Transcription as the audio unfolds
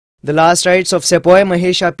The last rites of Sepoy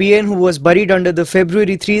Mahesha PN, who was buried under the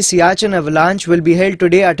February 3 Siachen avalanche, will be held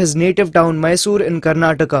today at his native town Mysore in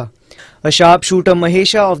Karnataka. A sharpshooter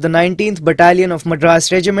Mahesha of the 19th Battalion of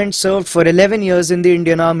Madras Regiment served for 11 years in the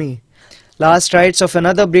Indian Army. Last rites of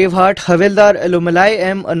another braveheart, Havildar Elumalai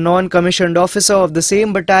M, a non-commissioned officer of the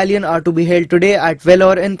same battalion, are to be held today at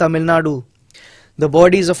Vellore in Tamil Nadu. The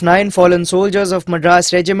bodies of 9 fallen soldiers of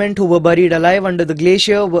Madras Regiment who were buried alive under the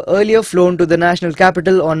glacier were earlier flown to the national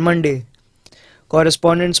capital on Monday.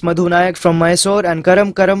 Correspondents Madhu Nayak from Mysore and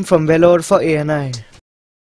Karam Karam from Vellore for ANI.